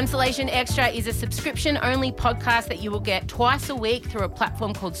 Emsolation Extra is a subscription-only podcast that you will get twice a week through a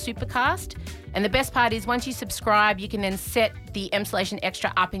platform called Supercast. And the best part is once you subscribe, you can then set the Emsolation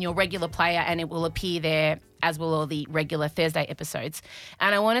Extra up in your regular player and it will appear there, as will all the regular Thursday episodes.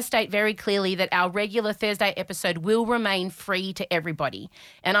 And I want to state very clearly that our regular Thursday episode will remain free to everybody.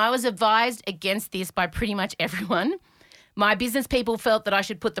 And I was advised against this by pretty much everyone. My business people felt that I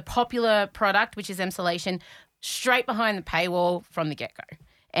should put the popular product, which is Emsolation, straight behind the paywall from the get-go.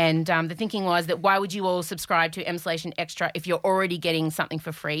 And the thinking was that why would you all subscribe to Emsolation Extra if you're already getting something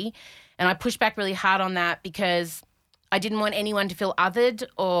for free? And I pushed back really hard on that because I didn't want anyone to feel othered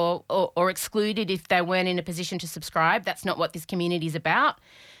or excluded if they weren't in a position to subscribe. That's not what this community is about.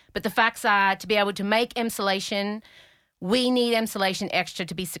 But the facts are, to be able to make Emsolation, we need Emsolation Extra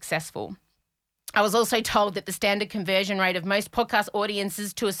to be successful. I was also told that the standard conversion rate of most podcast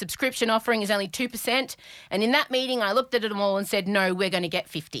audiences to a subscription offering is only 2%. And in that meeting, I looked at them all and said, no, we're going to get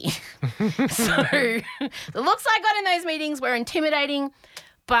 50. So the looks I got in those meetings were intimidating,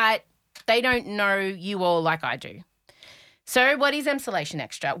 but they don't know you all like I do. So what is Emsolation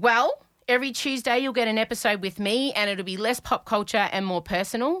Extra? Well, every Tuesday you'll get an episode with me and it'll be less pop culture and more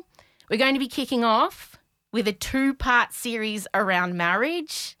personal. We're going to be kicking off with a 2-part series around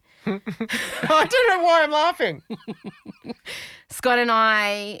marriage. I don't know why I'm laughing. Scott and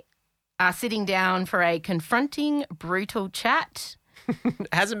I are sitting down for a confronting, brutal chat.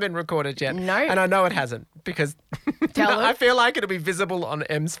 It hasn't been recorded yet. No. And I know it hasn't because Tell I us. feel like it'll be visible on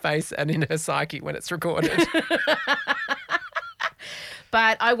Em's face and in her psyche when it's recorded.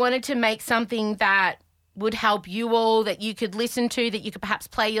 But I wanted to make something that would help you all, that you could listen to, that you could perhaps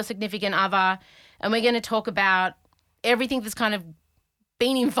play your significant other. And we're going to talk about everything that's kind of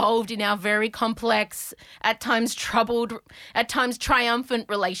been involved in our very complex, at times troubled, at times triumphant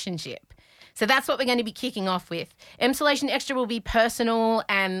relationship. So that's what we're going to be kicking off with. Emsolation Extra will be personal,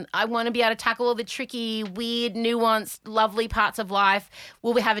 and I want to be able to tackle all the tricky, weird, nuanced, lovely parts of life.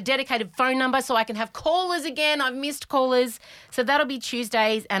 We'll have a dedicated phone number so I can have callers again. I've missed callers. So that'll be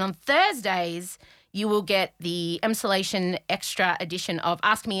Tuesdays. And on Thursdays, you will get the Emsolation Extra edition of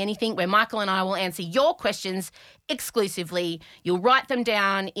Ask Me Anything, where Michael and I will answer your questions exclusively. You'll write them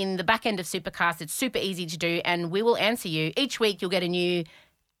down in the back end of Supercast. It's super easy to do, and we will answer you. Each week you'll get a new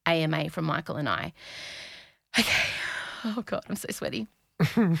AMA from Michael and I. Okay. Oh, God, I'm so sweaty.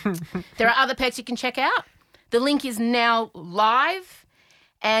 There are other perks you can check out. The link is now live.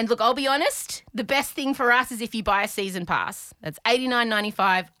 And look, I'll be honest, the best thing for us is if you buy a season pass. That's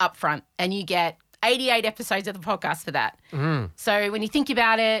 $89.95 upfront, and you get 88 episodes of the podcast for that. So when you think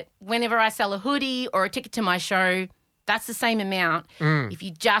about it, whenever I sell a hoodie or a ticket to my show, that's the same amount. If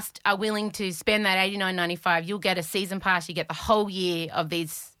you just are willing to spend that $89.95, you'll get a season pass. You get the whole year of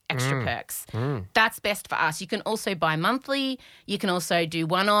these extra perks. That's best for us. You can also buy monthly. You can also do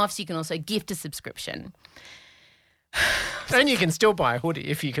one-offs. You can also gift a subscription. And you can still buy a hoodie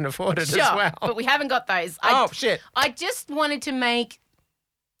if you can afford it as well. But we haven't got those. Shit. I just wanted to make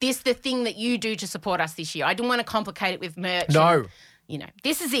this the thing that you do to support us this year. I didn't want to complicate it with merch. No.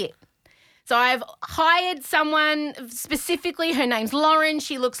 This is it. So I've hired someone specifically. Her name's Lauren.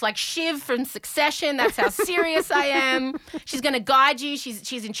 She looks like Shiv from Succession. That's how serious I am. She's going to guide you.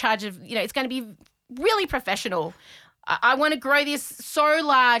 She's in charge of, it's going to be really professional. I want to grow this so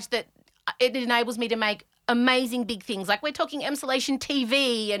large that it enables me to make amazing big things. Like we're talking Emsolation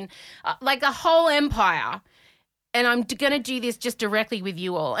TV and like a whole empire. And I'm going to do this just directly with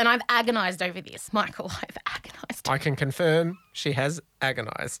you all. And I've agonised over this, Michael. I've agonised. I can confirm she has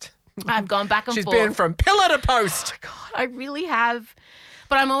agonised. I've gone back and She's forth. been from pillar to post. Oh, God, I really have.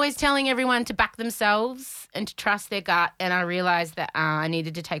 But I'm always telling everyone to back themselves and to trust their gut. And I realised that I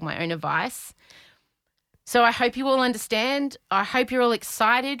needed to take my own advice. So I hope you all understand. I hope you're all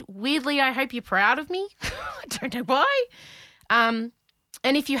excited. Weirdly, I hope you're proud of me. I don't know why.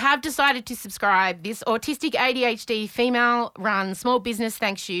 And if you have decided to subscribe, this autistic ADHD female-run small business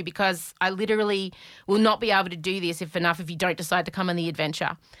thanks you, because I literally will not be able to do this if you don't decide to come on the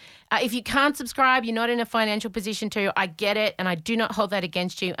adventure. If you can't subscribe, you're not in a financial position to, I get it, and I do not hold that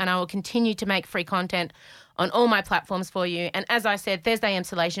against you, and I will continue to make free content on all my platforms for you. And as I said, Thursday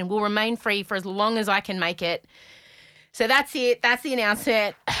Emsolation will remain free for as long as I can make it. So that's it. That's the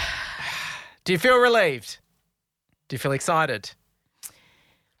announcement. Do you feel relieved? Do you feel excited?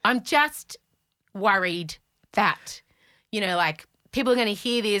 I'm just worried that, people are going to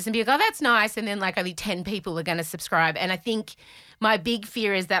hear this and be like, oh, that's nice. And then only 10 people are going to subscribe. And I think my big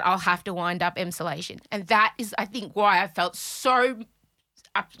fear is that I'll have to wind up Emsolation. And that is, I think, why I felt so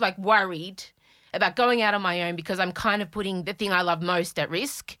worried about going out on my own, because I'm kind of putting the thing I love most at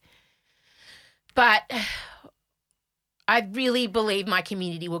risk. But I really believe my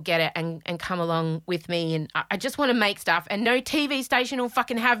community will get it and come along with me. And I just want to make stuff, and no TV station will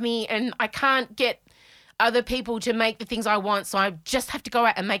fucking have me, and I can't get other people to make the things I want. So I just have to go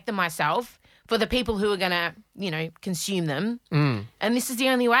out and make them myself for the people who are going to, consume them. And this is the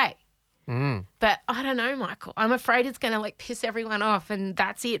only way. But I don't know, Michael. I'm afraid it's going to piss everyone off, and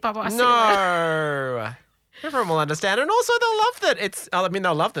that's it. Bye-bye. No. Everyone will understand. And also they'll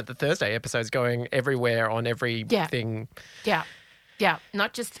love that the Thursday episode's going everywhere on everything. Yeah.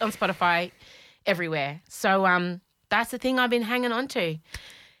 Not just on Spotify, everywhere. So that's the thing I've been hanging on to.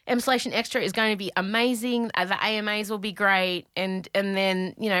 Emsolation Extra is going to be amazing. The AMAs will be great. And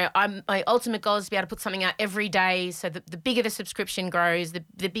then, my ultimate goal is to be able to put something out every day. So the bigger the subscription grows,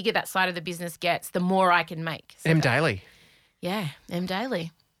 the bigger that side of the business gets, the more I can make. So Daily. Yeah, M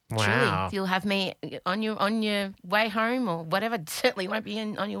Daily. Wow. Truly, if you'll have me on your way home or whatever, it certainly won't be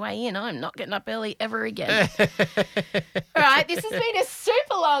on your way in. I'm not getting up early ever again. All right, this has been a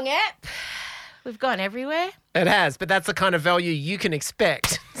super long app. We've gone everywhere. It has, but that's the kind of value you can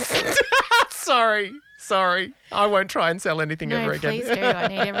expect. Sorry. I won't try and sell anything ever again. Please do. I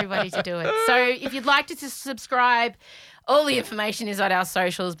need everybody to do it. So if you'd like to subscribe, all the information is on our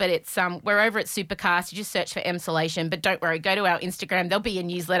socials, but it's we're over at Supercast. You just search for Emsolation, but don't worry, go to our Instagram. There'll be a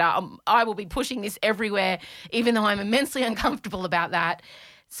newsletter. I will be pushing this everywhere, even though I'm immensely uncomfortable about that.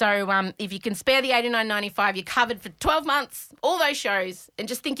 So if you can spare the $89.95, you're covered for 12 months, all those shows. And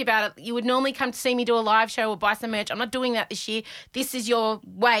just think about it. You would normally come to see me do a live show or buy some merch. I'm not doing that this year. This is your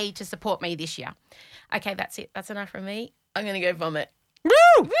way to support me this year. Okay, that's it. That's enough from me. I'm going to go vomit.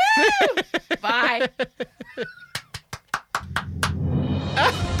 Woo! Bye.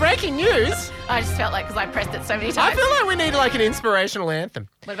 breaking news. I just felt like because I pressed it so many I times. feel like we need like an inspirational anthem.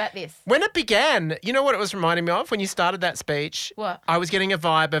 What about this? When it began, you know what it was reminding me of when you started that speech? What? I was getting a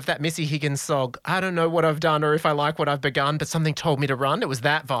vibe of that Missy Higgins song. I don't know what I've done or if I like what I've begun, but something told me to run. It was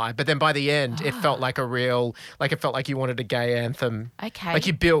that vibe. But then by the end, it felt like it felt like you wanted a gay anthem. Okay. Like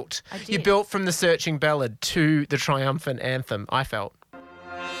you built did. from the searching ballad to the triumphant anthem, I felt.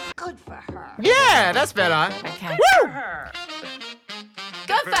 Good for her. Yeah, that's better. Okay. Woo!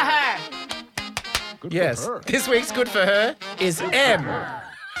 Good for her. Yes. This week's Good for Her is M.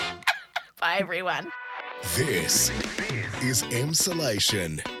 Bye, everyone. This is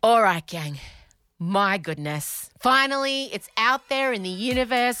Emsolation. All right, gang. My goodness. Finally, it's out there in the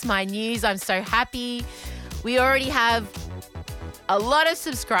universe, my news. I'm so happy. We already have a lot of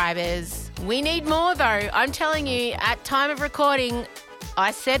subscribers. We need more, though. I'm telling you, at time of recording,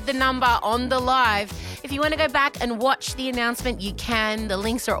 I said the number on the live. If you want to go back and watch the announcement, you can. The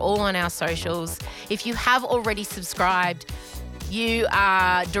links are all on our socials. If you have already subscribed, you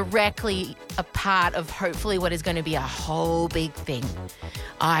are directly a part of hopefully what is going to be a whole big thing.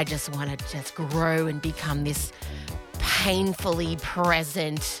 I just want to just grow and become this painfully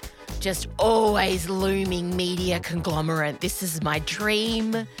present, just always looming media conglomerate. This is my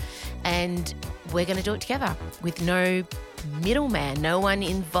dream, and we're going to do it together with no middleman, no one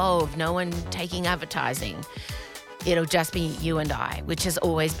involved, no one taking advertising. It'll just be you and I, which has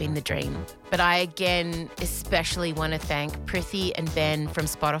always been the dream. But I, again, especially want to thank Prithi and Ben from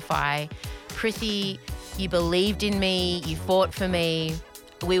Spotify. Prithi, you believed in me, you fought for me.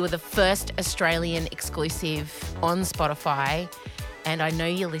 We were the first Australian exclusive on Spotify. And I know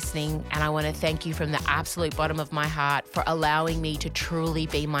you're listening, and I want to thank you from the absolute bottom of my heart for allowing me to truly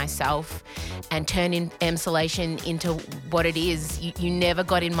be myself and turn Emsolation into what it is. You never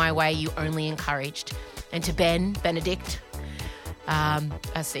got in my way, you only encouraged. And to Benedict,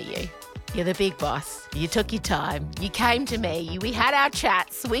 I see you. You're the big boss. You took your time. You came to me. We had our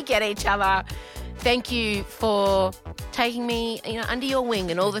chats. We get each other. Thank you for taking me, under your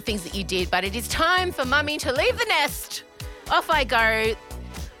wing and all the things that you did. But it is time for Mummy to leave the nest. Off I go. It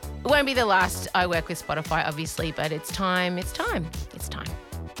won't be the last I work with Spotify, obviously, but it's time.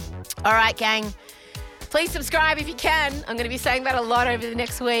 All right, gang. Please subscribe if you can. I'm going to be saying that a lot over the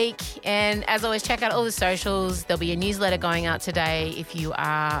next week. And as always, check out all the socials. There'll be a newsletter going out today if you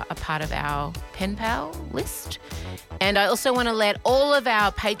are a part of our pen pal list. And I also want to let all of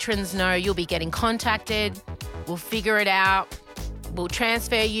our patrons know you'll be getting contacted. We'll figure it out. We'll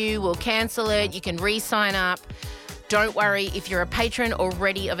transfer you. We'll cancel it. You can re-sign up. Don't worry, if you're a patron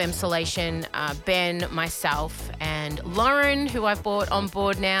already of Emsolation, Ben, myself, and Lauren, who I've brought on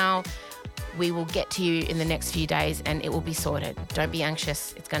board now, we will get to you in the next few days and it will be sorted. Don't be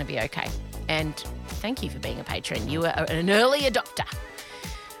anxious. It's going to be okay. And thank you for being a patron. You were an early adopter.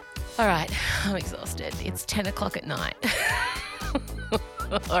 All right, I'm exhausted. It's 10 o'clock at night.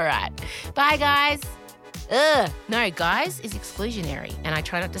 All right. Bye, guys. No, guys is exclusionary. And I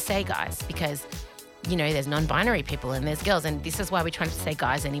try not to say guys because there's non-binary people and there's girls, and this is why we try not to say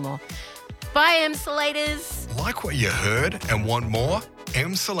guys anymore. Bye, Emsolators. Like what you heard and want more?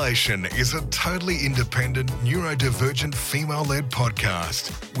 Emsolation is a totally independent, neurodivergent, female-led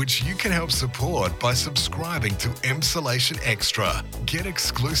podcast, which you can help support by subscribing to Emsolation Extra. Get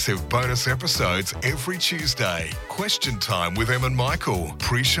exclusive bonus episodes every Tuesday, question time with Em and Michael,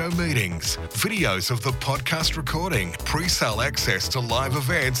 pre-show meetings, videos of the podcast recording, pre-sale access to live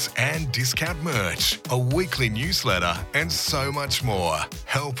events and discount merch, a weekly newsletter, and so much more.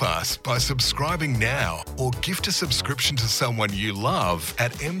 Help us by subscribing now or gift a subscription to someone you love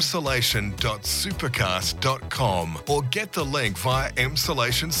at emsolation.supercast.com or get the link via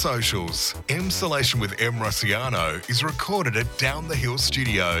Emsolation socials. Emsolation with Em Rusciano is recorded at Down the Hill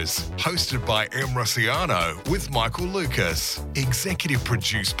Studios, hosted by Em Rusciano with Michael Lucas, executive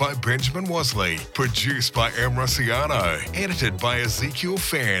produced by Benjamin Wasley, produced by Em Rusciano, edited by Ezekiel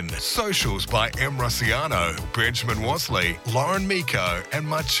Fenn, socials by Em Rusciano, Benjamin Wasley, Lauren Miko and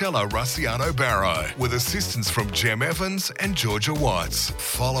Marcella Rusciano Barrow, with assistance from Jem Evans and Georgia Watts.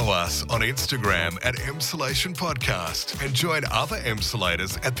 Follow us on Instagram at Emsolation Podcast and join other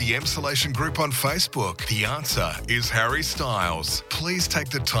Emsolators at the Emsolation group on Facebook. The answer is Harry Styles. Please take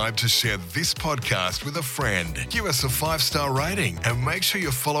the time to share this podcast with a friend. Give us a 5-star rating and make sure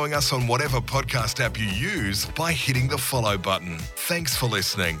you're following us on whatever podcast app you use by hitting the follow button. Thanks for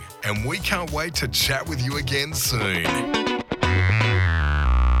listening, and we can't wait to chat with you again soon.